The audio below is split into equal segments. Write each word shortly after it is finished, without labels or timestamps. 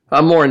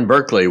I'm Warren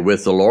Berkeley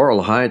with the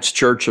Laurel Heights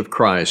Church of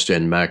Christ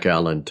in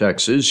McAllen,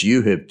 Texas.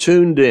 You have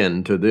tuned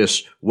in to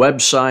this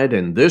website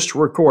and this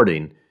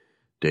recording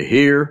to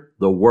hear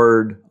the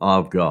Word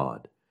of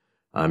God.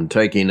 I'm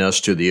taking us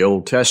to the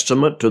Old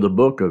Testament, to the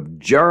book of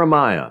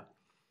Jeremiah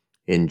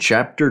in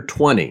chapter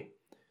 20.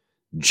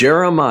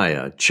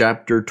 Jeremiah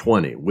chapter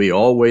 20. We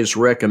always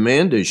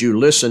recommend, as you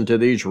listen to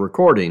these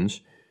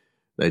recordings,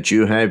 that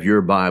you have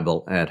your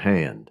Bible at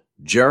hand.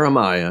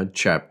 Jeremiah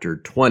chapter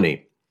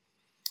 20.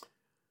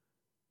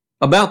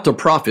 About the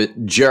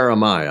prophet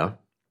Jeremiah,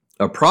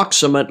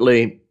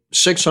 approximately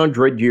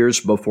 600 years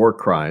before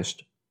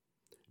Christ,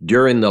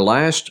 during the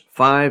last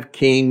 5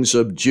 kings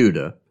of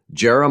Judah,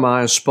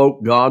 Jeremiah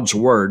spoke God's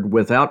word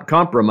without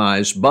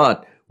compromise,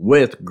 but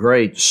with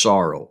great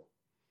sorrow.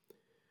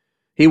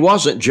 He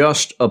wasn't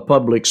just a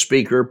public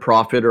speaker,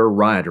 prophet, or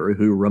writer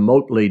who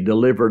remotely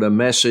delivered a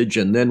message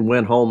and then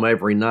went home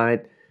every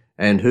night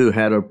and who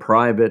had a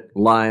private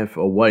life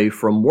away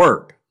from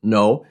work.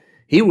 No,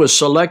 he was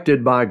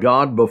selected by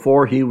God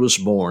before he was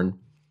born.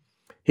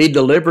 He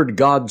delivered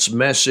God's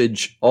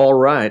message all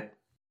right.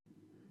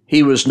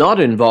 He was not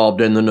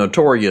involved in the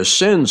notorious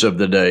sins of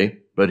the day,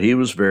 but he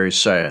was very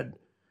sad.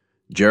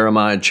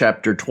 Jeremiah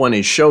chapter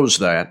 20 shows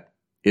that,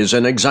 is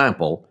an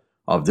example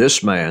of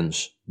this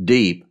man's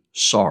deep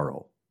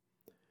sorrow.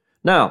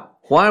 Now,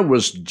 why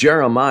was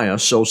Jeremiah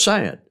so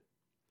sad?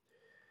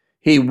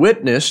 He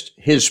witnessed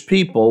his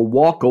people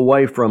walk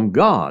away from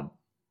God.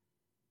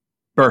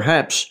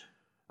 Perhaps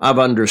I've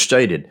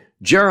understated.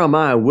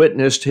 Jeremiah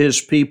witnessed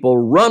his people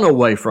run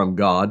away from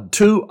God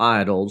to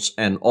idols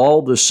and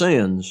all the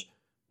sins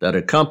that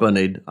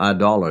accompanied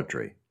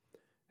idolatry.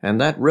 And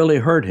that really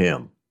hurt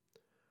him.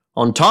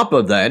 On top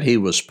of that, he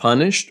was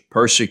punished,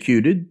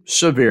 persecuted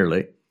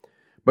severely,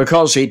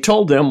 because he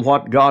told them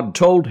what God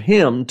told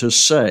him to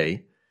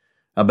say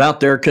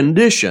about their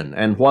condition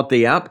and what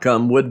the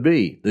outcome would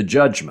be, the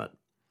judgment.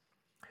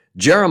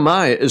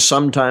 Jeremiah is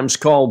sometimes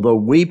called the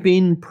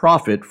weeping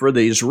prophet for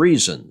these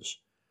reasons.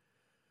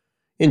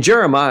 In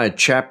Jeremiah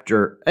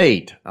chapter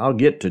 8, I'll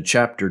get to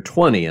chapter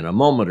 20 in a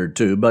moment or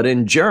two, but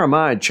in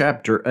Jeremiah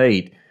chapter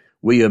 8,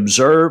 we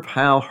observe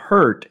how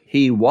hurt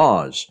he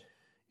was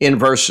in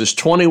verses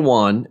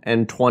 21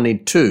 and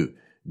 22.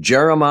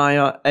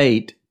 Jeremiah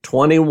 8,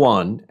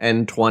 21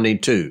 and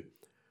 22.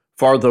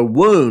 For the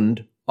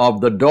wound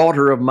of the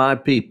daughter of my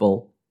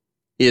people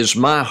is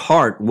my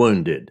heart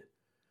wounded.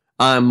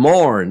 I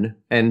mourn,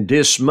 and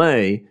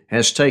dismay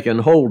has taken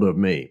hold of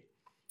me.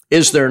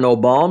 Is there no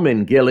balm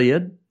in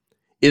Gilead?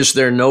 Is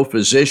there no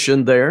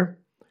physician there?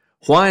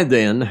 Why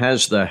then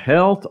has the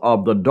health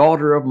of the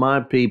daughter of my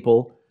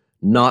people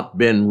not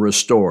been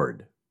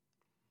restored?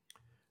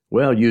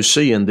 Well, you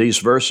see in these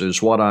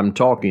verses what I'm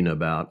talking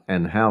about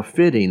and how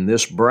fitting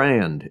this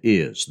brand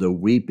is, the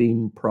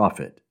weeping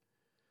prophet.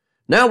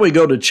 Now we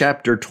go to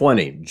chapter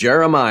 20,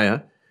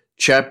 Jeremiah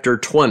chapter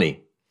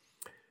 20.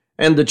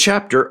 And the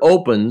chapter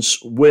opens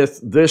with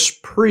this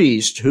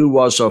priest who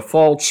was a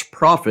false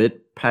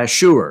prophet,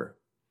 Pashur.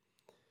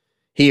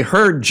 He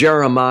heard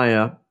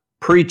Jeremiah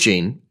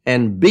preaching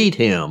and beat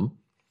him,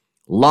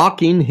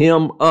 locking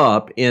him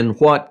up in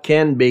what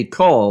can be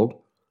called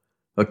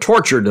a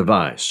torture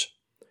device.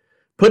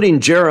 Putting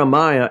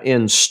Jeremiah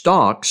in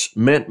stocks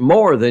meant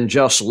more than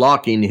just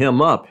locking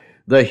him up.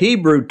 The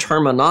Hebrew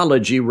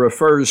terminology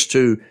refers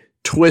to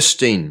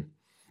twisting.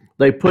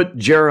 They put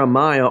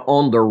Jeremiah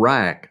on the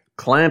rack,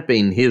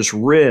 clamping his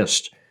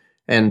wrist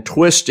and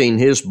twisting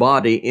his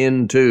body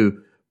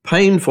into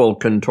painful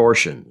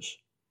contortions.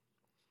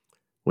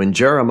 When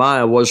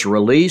Jeremiah was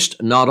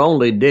released, not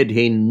only did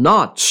he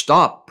not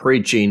stop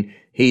preaching,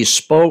 he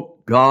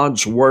spoke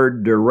God's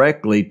word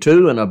directly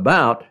to and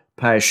about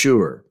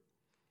Pashur.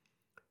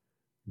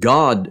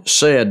 God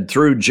said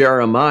through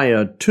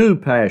Jeremiah to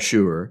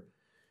Pashur,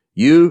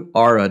 "You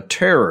are a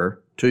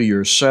terror to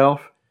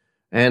yourself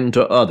and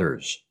to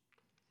others.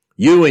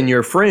 You and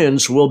your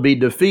friends will be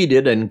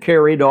defeated and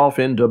carried off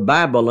into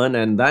Babylon,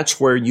 and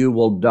that's where you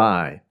will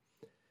die."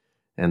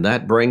 And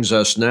that brings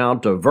us now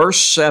to verse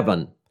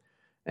 7.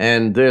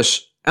 And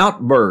this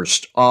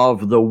outburst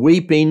of the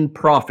weeping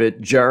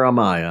prophet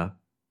Jeremiah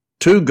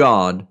to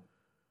God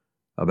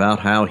about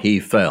how he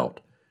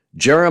felt.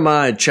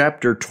 Jeremiah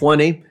chapter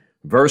 20,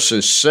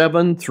 verses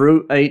 7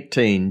 through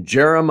 18.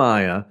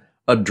 Jeremiah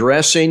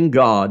addressing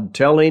God,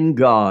 telling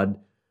God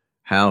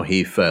how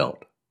he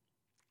felt.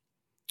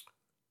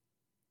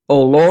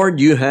 O Lord,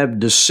 you have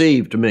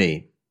deceived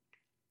me,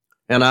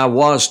 and I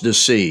was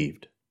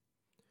deceived.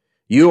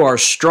 You are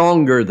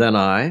stronger than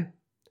I,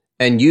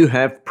 and you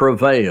have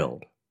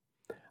prevailed.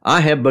 I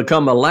have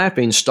become a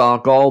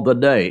laughingstock all the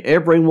day.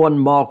 Everyone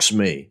mocks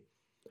me.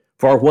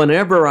 For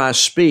whenever I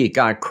speak,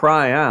 I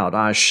cry out,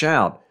 I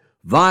shout,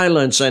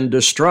 violence and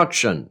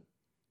destruction.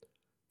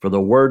 For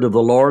the word of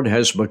the Lord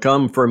has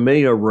become for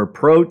me a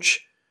reproach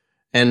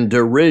and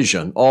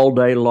derision all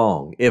day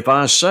long. If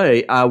I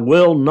say I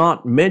will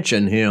not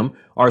mention him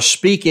or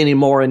speak any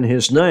more in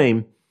his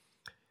name,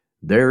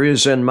 There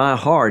is in my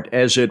heart,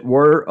 as it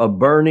were, a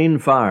burning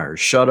fire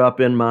shut up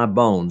in my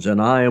bones, and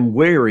I am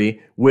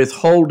weary with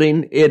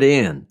holding it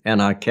in,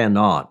 and I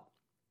cannot.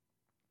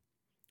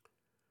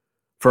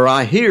 For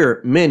I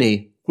hear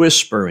many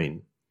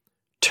whispering,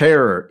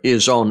 terror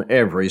is on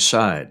every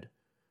side.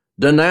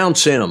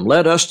 Denounce him,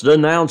 let us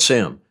denounce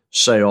him,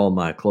 say all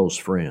my close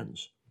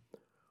friends,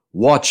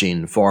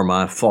 watching for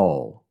my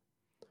fall.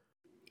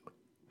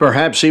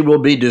 Perhaps he will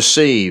be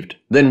deceived,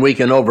 then we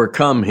can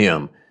overcome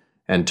him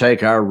and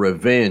take our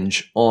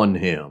revenge on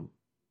him.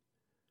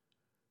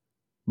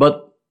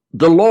 But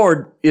the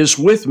Lord is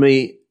with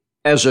me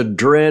as a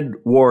dread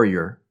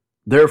warrior.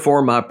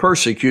 Therefore my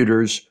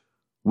persecutors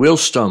will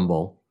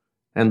stumble,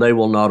 and they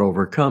will not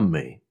overcome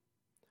me.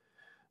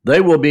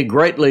 They will be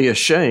greatly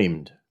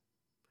ashamed,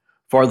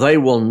 for they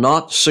will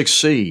not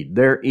succeed.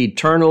 Their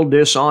eternal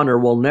dishonor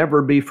will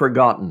never be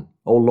forgotten.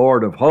 O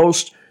Lord of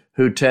hosts,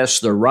 who tests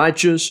the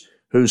righteous,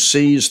 who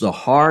sees the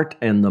heart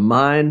and the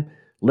mind,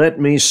 let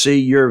me see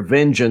your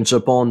vengeance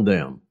upon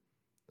them.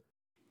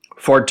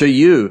 For to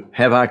you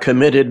have I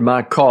committed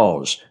my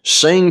cause.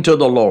 Sing to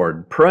the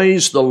Lord,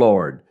 praise the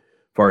Lord,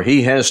 for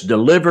he has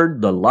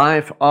delivered the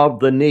life of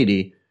the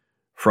needy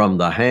from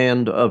the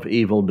hand of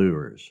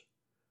evildoers.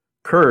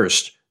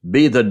 Cursed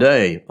be the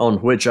day on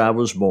which I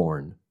was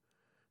born,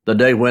 the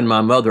day when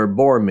my mother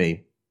bore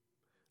me.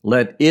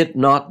 Let it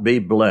not be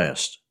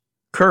blessed.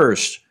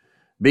 Cursed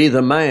be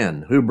the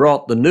man who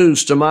brought the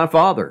news to my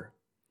father.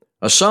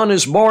 A son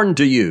is born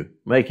to you,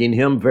 making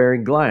him very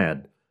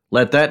glad.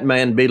 Let that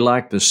man be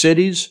like the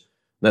cities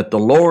that the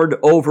Lord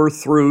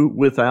overthrew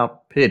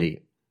without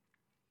pity.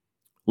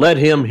 Let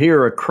him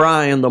hear a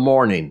cry in the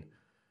morning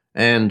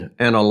and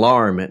an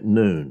alarm at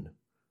noon,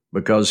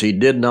 because he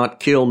did not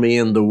kill me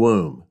in the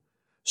womb.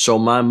 So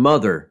my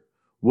mother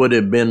would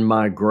have been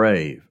my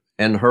grave,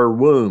 and her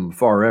womb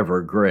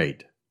forever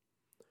great.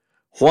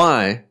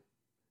 Why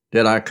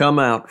did I come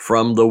out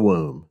from the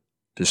womb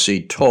to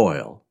see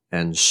toil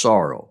and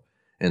sorrow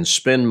and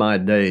spend my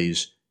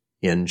days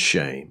in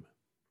shame?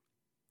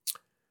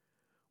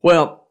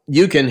 Well,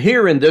 you can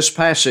hear in this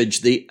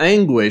passage the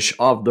anguish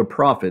of the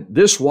prophet.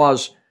 This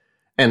was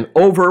an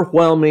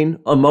overwhelming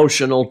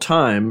emotional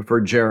time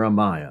for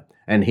Jeremiah,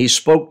 and he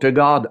spoke to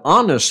God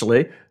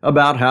honestly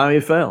about how he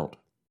felt.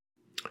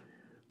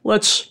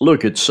 Let's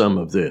look at some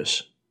of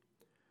this.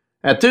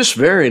 At this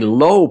very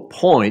low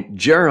point,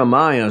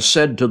 Jeremiah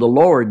said to the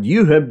Lord,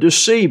 "You have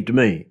deceived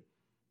me."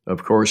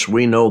 Of course,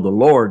 we know the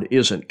Lord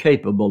isn't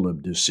capable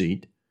of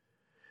deceit.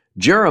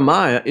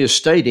 Jeremiah is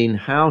stating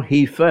how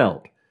he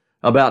felt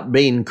about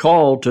being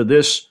called to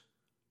this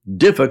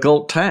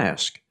difficult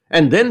task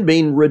and then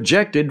being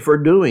rejected for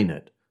doing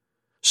it,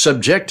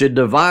 subjected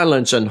to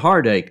violence and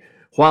heartache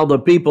while the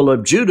people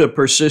of Judah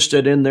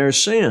persisted in their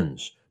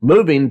sins,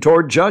 moving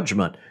toward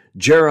judgment.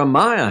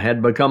 Jeremiah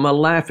had become a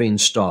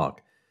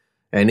laughingstock,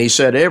 and he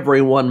said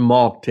everyone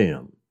mocked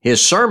him.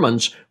 His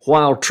sermons,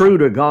 while true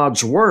to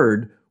God's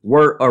word,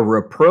 were a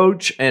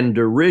reproach and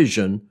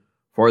derision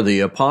for the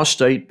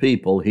apostate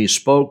people he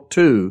spoke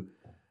to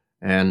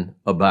and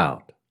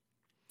about.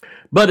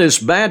 But as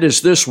bad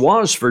as this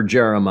was for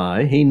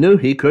Jeremiah, he knew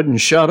he couldn't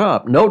shut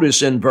up.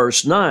 Notice in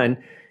verse 9,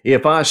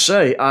 "If I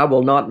say I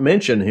will not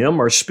mention him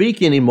or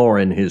speak any more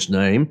in his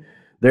name,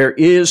 there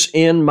is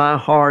in my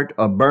heart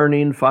a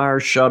burning fire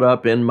shut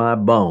up in my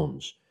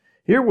bones."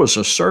 Here was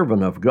a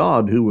servant of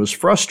God who was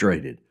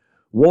frustrated,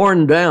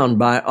 worn down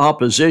by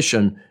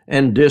opposition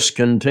and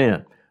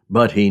discontent,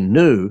 but he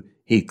knew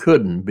he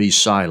couldn't be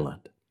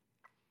silent.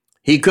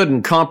 He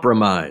couldn't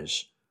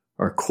compromise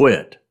or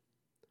quit.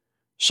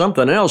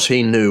 Something else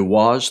he knew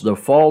was the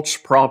false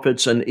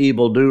prophets and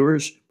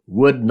evildoers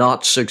would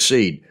not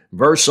succeed.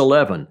 Verse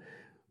 11,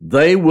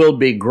 "They will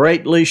be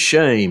greatly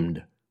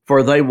shamed,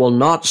 for they will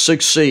not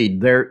succeed.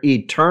 Their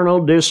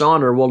eternal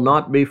dishonor will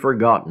not be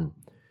forgotten."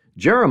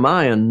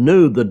 Jeremiah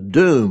knew the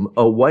doom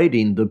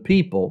awaiting the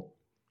people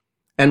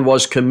and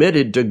was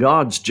committed to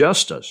God's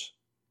justice.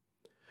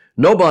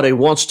 Nobody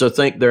wants to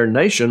think their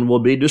nation will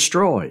be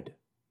destroyed.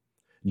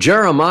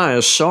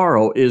 Jeremiah's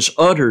sorrow is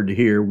uttered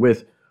here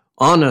with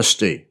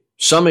honesty,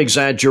 some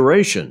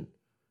exaggeration,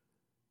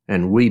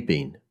 and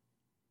weeping.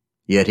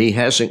 Yet he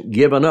hasn't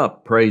given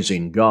up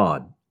praising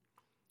God.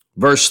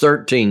 Verse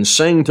 13,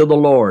 "Sing to the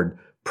Lord,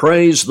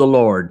 praise the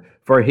Lord,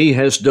 for he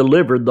has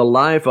delivered the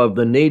life of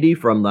the needy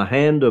from the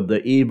hand of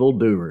the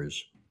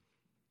evildoers."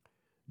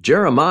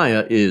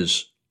 Jeremiah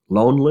is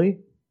lonely,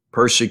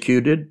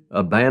 persecuted,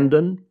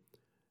 abandoned,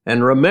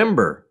 and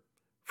remember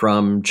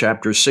from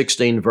chapter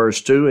 16,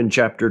 verse 2 and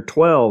chapter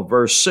 12,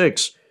 verse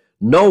 6,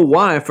 no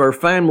wife or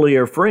family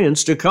or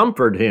friends to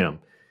comfort him.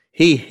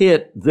 He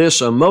hit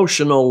this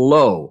emotional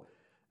low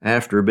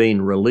after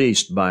being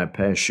released by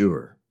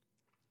Pashur.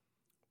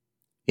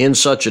 In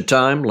such a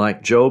time,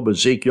 like Job,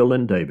 Ezekiel,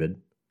 and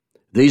David,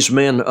 these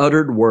men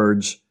uttered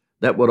words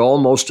that would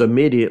almost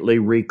immediately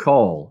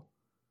recall,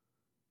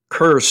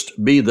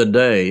 "Cursed be the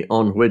day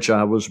on which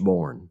I was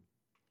born."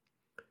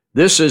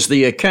 This is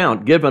the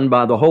account given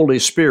by the Holy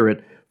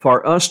Spirit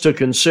for us to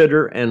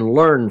consider and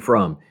learn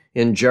from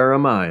in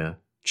Jeremiah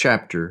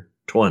chapter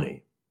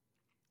 20.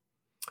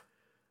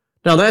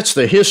 Now that's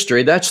the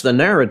history, that's the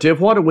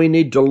narrative. What do we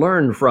need to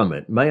learn from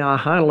it? May I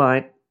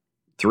highlight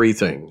 3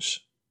 things?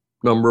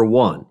 Number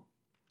 1,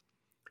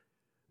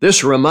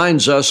 this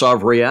reminds us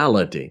of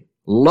reality.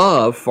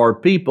 Love for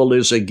people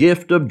is a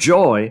gift of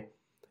joy,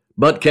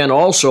 but can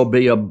also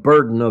be a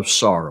burden of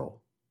sorrow.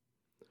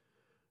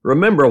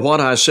 Remember what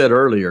I said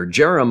earlier.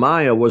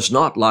 Jeremiah was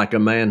not like a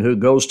man who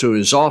goes to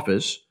his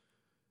office,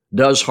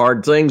 does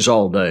hard things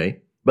all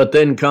day, but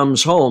then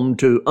comes home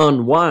to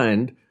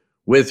unwind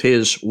with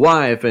his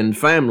wife and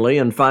family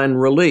and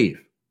find relief.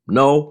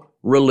 No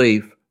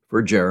relief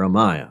for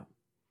Jeremiah.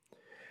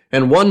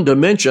 And one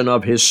dimension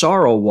of his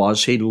sorrow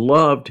was he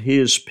loved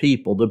his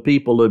people, the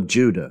people of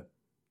Judah.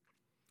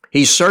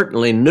 He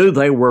certainly knew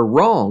they were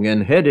wrong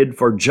and headed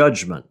for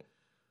judgment,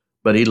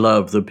 but he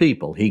loved the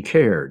people. He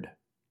cared.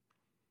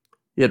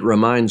 It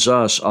reminds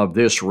us of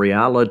this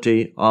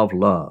reality of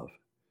love.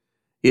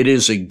 It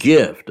is a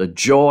gift, a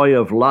joy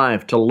of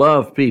life to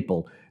love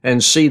people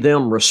and see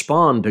them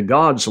respond to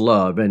God's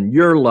love and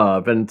your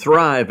love and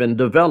thrive and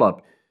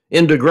develop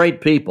into great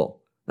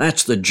people.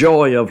 That's the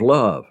joy of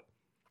love.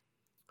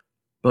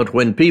 But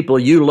when people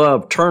you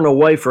love turn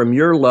away from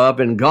your love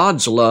and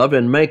God's love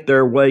and make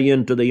their way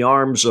into the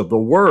arms of the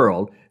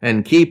world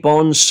and keep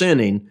on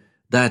sinning,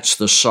 that's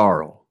the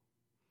sorrow.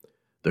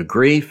 The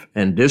grief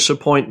and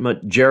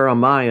disappointment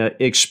Jeremiah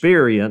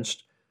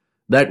experienced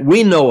that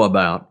we know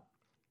about,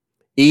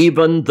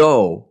 even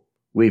though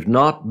we've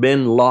not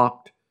been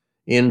locked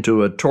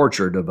into a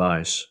torture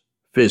device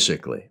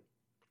physically.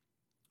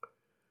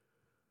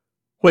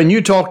 When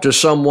you talk to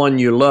someone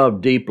you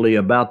love deeply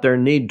about their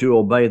need to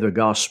obey the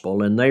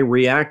gospel and they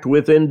react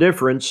with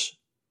indifference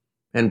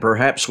and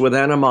perhaps with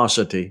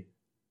animosity,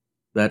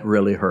 that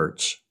really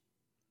hurts.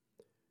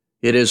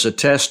 It is a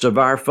test of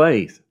our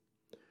faith.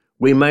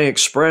 We may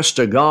express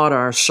to God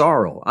our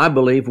sorrow. I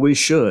believe we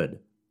should.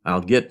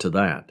 I'll get to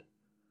that.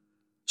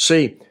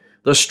 See,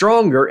 the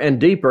stronger and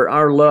deeper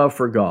our love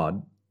for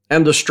God,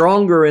 and the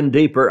stronger and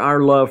deeper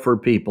our love for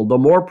people, the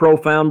more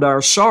profound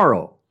our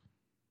sorrow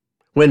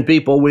when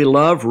people we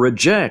love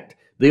reject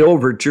the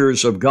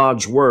overtures of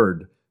God's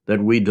Word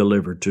that we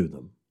deliver to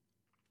them.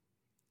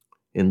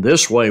 In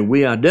this way,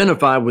 we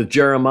identify with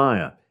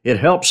Jeremiah. It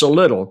helps a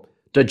little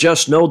to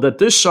just know that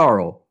this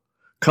sorrow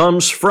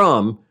comes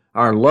from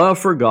our love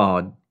for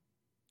God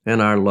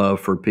and our love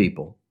for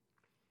people.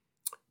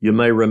 You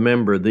may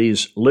remember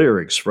these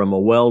lyrics from a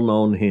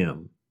well-known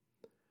hymn.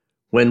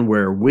 When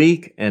we're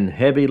weak and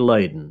heavy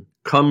laden,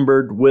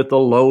 cumbered with a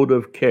load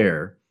of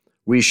care,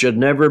 we should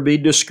never be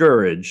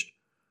discouraged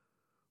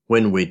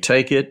when we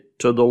take it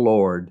to the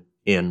Lord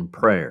in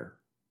prayer.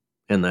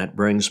 And that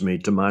brings me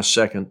to my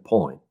second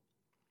point.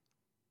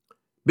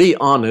 Be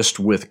honest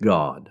with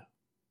God.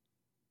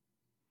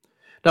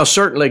 Now,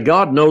 certainly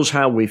God knows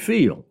how we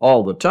feel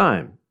all the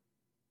time.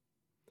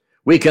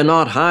 We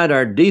cannot hide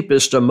our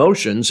deepest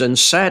emotions and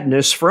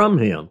sadness from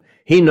Him.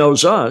 He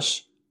knows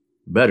us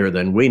better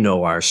than we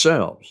know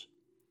ourselves.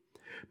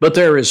 But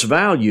there is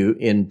value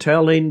in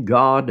telling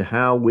God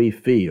how we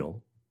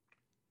feel.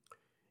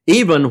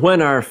 Even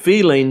when our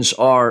feelings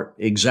are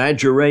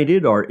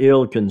exaggerated or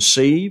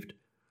ill-conceived,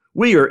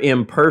 we are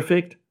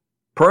imperfect,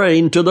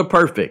 praying to the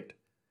perfect.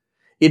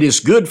 It is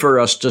good for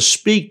us to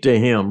speak to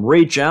Him,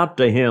 reach out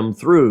to Him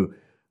through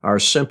our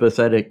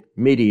sympathetic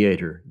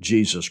mediator,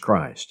 Jesus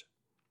Christ.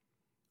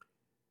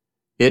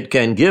 It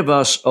can give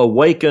us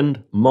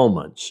awakened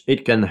moments.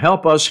 It can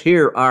help us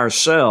hear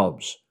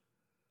ourselves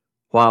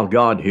while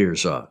God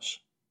hears us.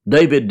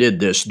 David did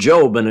this,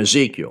 Job and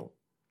Ezekiel.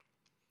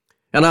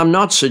 And I'm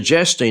not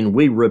suggesting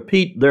we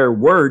repeat their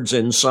words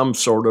in some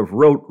sort of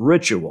rote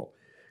ritual.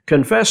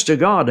 Confess to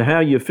God how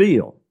you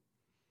feel.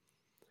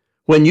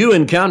 When you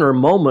encounter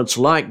moments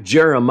like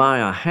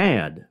Jeremiah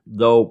had,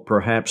 though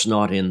perhaps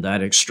not in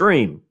that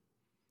extreme,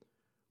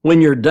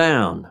 when you're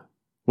down,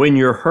 when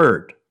you're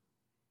hurt,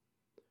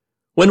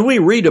 when we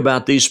read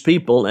about these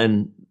people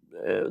and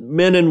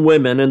men and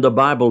women in the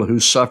Bible who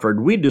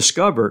suffered, we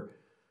discover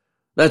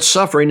that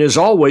suffering is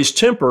always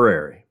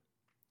temporary.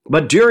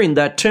 But during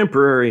that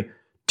temporary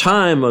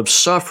time of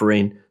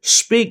suffering,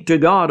 speak to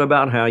God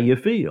about how you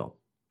feel.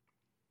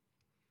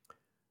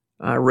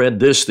 I read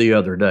this the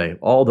other day.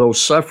 Although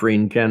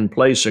suffering can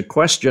place a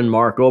question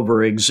mark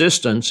over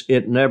existence,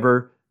 it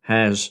never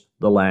has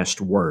the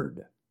last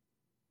word.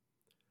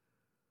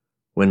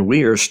 When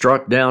we are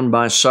struck down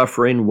by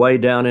suffering way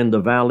down in the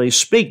valley,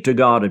 speak to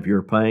God of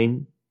your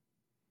pain.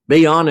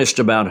 Be honest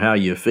about how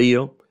you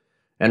feel,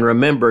 and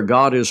remember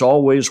God is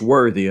always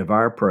worthy of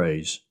our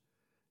praise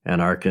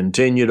and our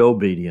continued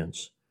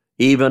obedience.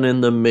 Even in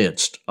the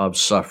midst of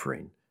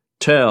suffering,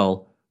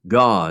 tell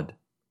God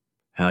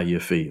how you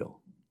feel.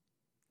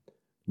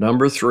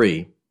 Number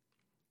 3,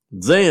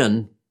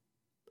 then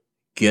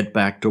get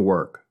back to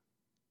work.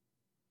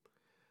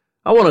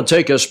 I want to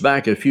take us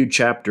back a few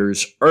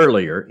chapters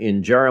earlier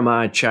in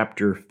Jeremiah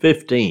chapter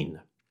 15,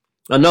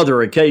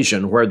 another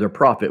occasion where the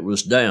prophet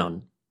was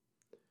down.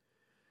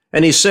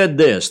 And he said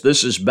this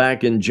is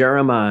back in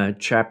Jeremiah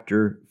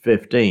chapter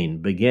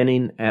 15,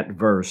 beginning at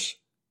verse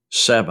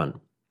 7.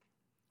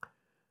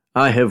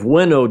 I have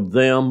winnowed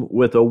them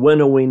with a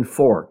winnowing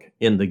fork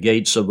in the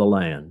gates of the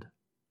land.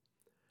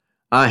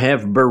 I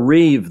have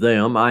bereaved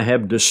them, I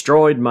have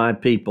destroyed my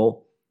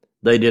people.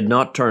 They did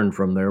not turn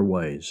from their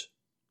ways.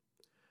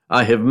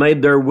 I have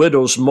made their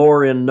widows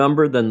more in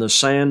number than the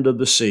sand of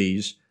the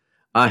seas.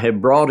 I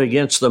have brought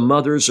against the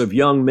mothers of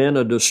young men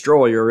a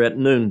destroyer at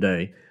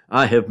noonday.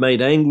 I have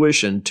made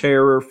anguish and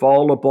terror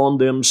fall upon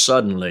them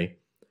suddenly.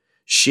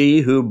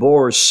 She who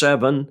bore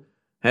 7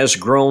 has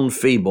grown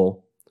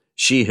feeble.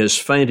 She has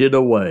fainted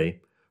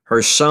away.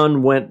 Her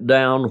sun went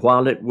down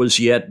while it was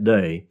yet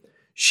day.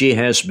 She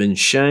has been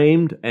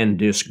shamed and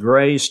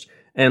disgraced,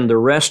 and the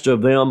rest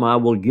of them I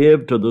will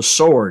give to the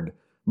sword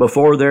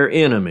before their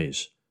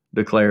enemies,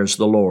 declares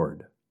the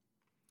Lord.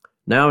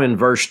 Now in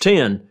verse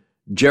 10,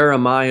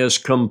 Jeremiah's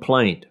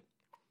complaint.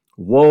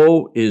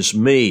 Woe is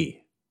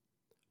me,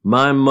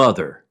 my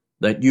mother,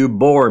 that you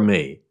bore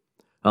me,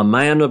 a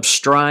man of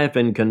strife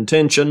and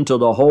contention to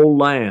the whole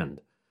land.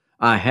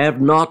 I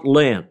have not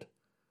lent,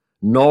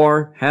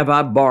 nor have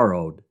I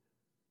borrowed,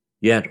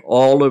 yet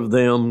all of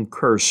them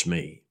curse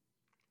me.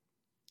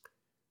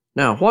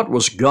 Now, what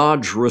was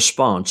God's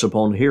response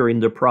upon hearing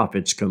the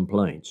prophet's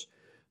complaints?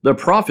 The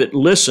prophet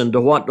listened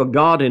to what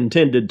God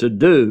intended to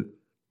do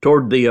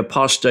toward the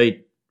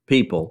apostate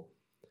people.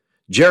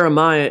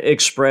 Jeremiah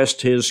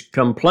expressed his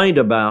complaint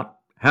about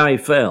how he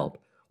felt.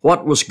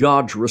 What was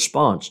God's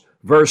response?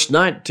 Verse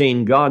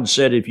 19, God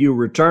said, if you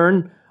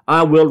return,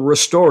 I will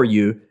restore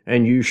you,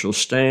 and you shall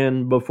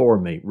stand before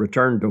me.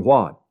 Return to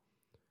what?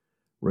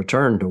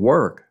 Return to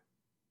work.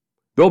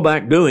 Go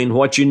back doing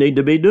what you need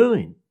to be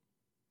doing.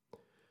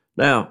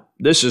 Now,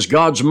 this is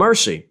God's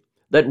mercy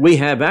that we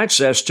have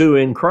access to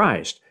in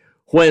Christ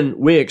when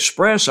we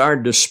express our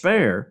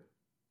despair,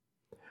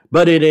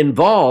 but it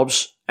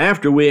involves,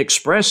 after we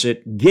express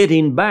it,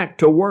 getting back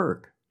to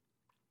work,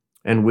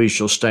 and we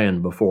shall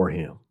stand before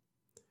Him.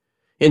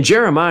 In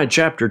Jeremiah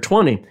chapter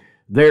 20,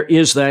 there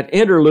is that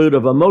interlude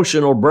of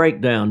emotional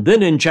breakdown.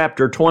 Then in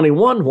chapter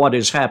 21, what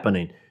is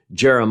happening?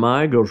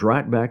 Jeremiah goes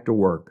right back to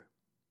work,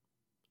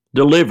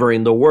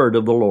 delivering the word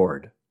of the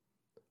Lord.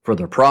 For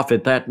the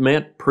prophet, that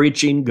meant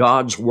preaching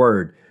God's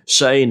word,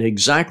 saying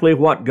exactly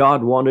what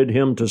God wanted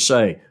him to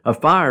say. A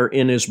fire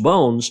in his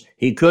bones,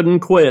 he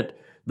couldn't quit.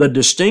 The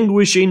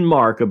distinguishing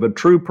mark of a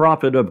true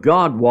prophet of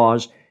God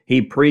was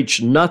he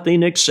preached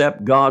nothing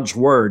except God's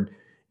word,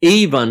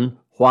 even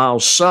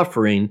while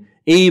suffering,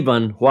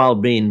 even while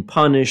being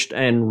punished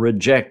and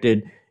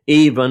rejected,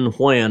 even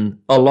when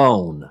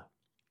alone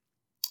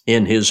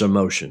in his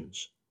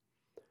emotions.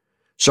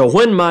 So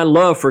when my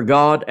love for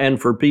God and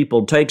for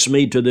people takes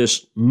me to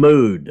this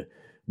mood,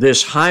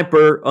 this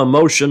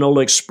hyper-emotional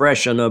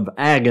expression of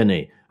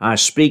agony, I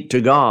speak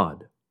to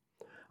God.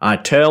 I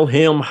tell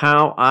Him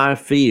how I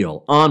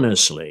feel,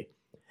 honestly,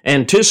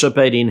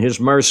 anticipating His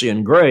mercy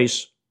and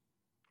grace,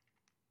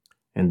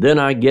 and then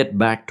I get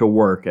back to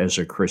work as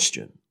a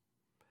Christian.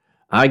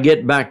 I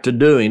get back to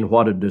doing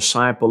what a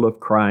disciple of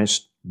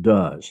Christ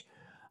does.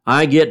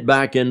 I get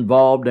back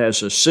involved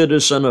as a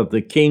citizen of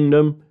the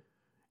kingdom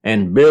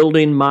and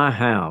building my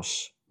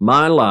house,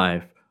 my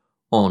life,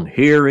 on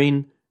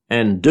hearing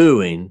and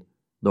doing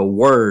the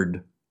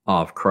Word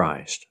of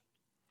Christ.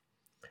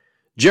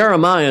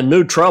 Jeremiah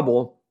knew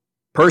trouble,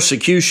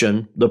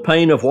 persecution, the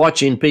pain of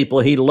watching people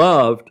he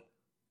loved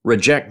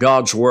reject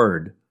God's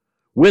Word.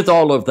 With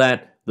all of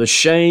that, the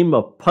shame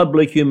of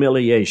public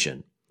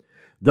humiliation.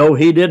 Though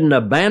he didn't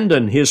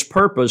abandon his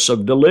purpose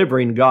of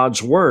delivering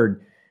God's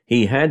Word,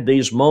 he had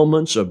these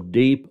moments of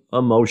deep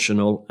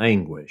emotional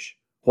anguish.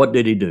 What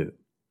did he do?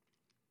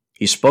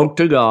 He spoke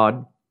to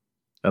God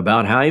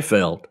about how he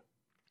felt.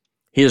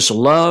 His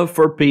love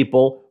for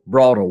people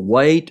brought a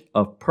weight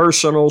of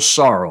personal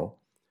sorrow,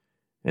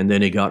 and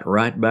then he got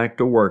right back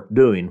to work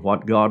doing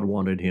what God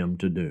wanted him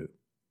to do.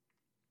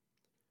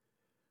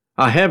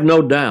 I have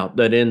no doubt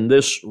that in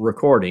this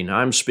recording,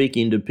 I'm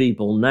speaking to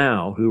people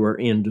now who are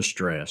in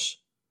distress,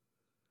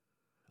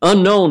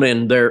 unknown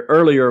in their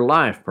earlier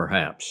life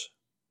perhaps,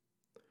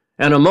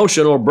 an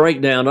emotional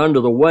breakdown under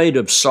the weight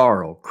of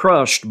sorrow,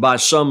 crushed by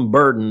some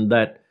burden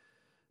that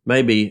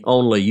maybe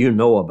only you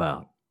know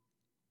about.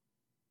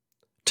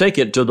 Take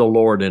it to the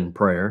Lord in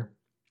prayer.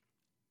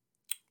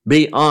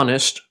 Be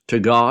honest to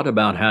God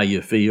about how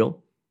you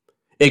feel,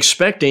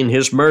 expecting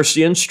His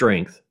mercy and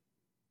strength,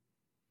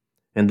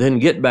 and then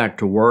get back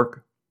to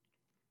work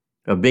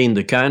of being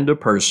the kind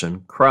of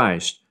person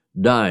Christ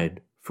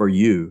died for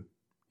you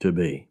to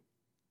be.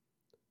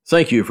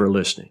 Thank you for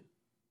listening.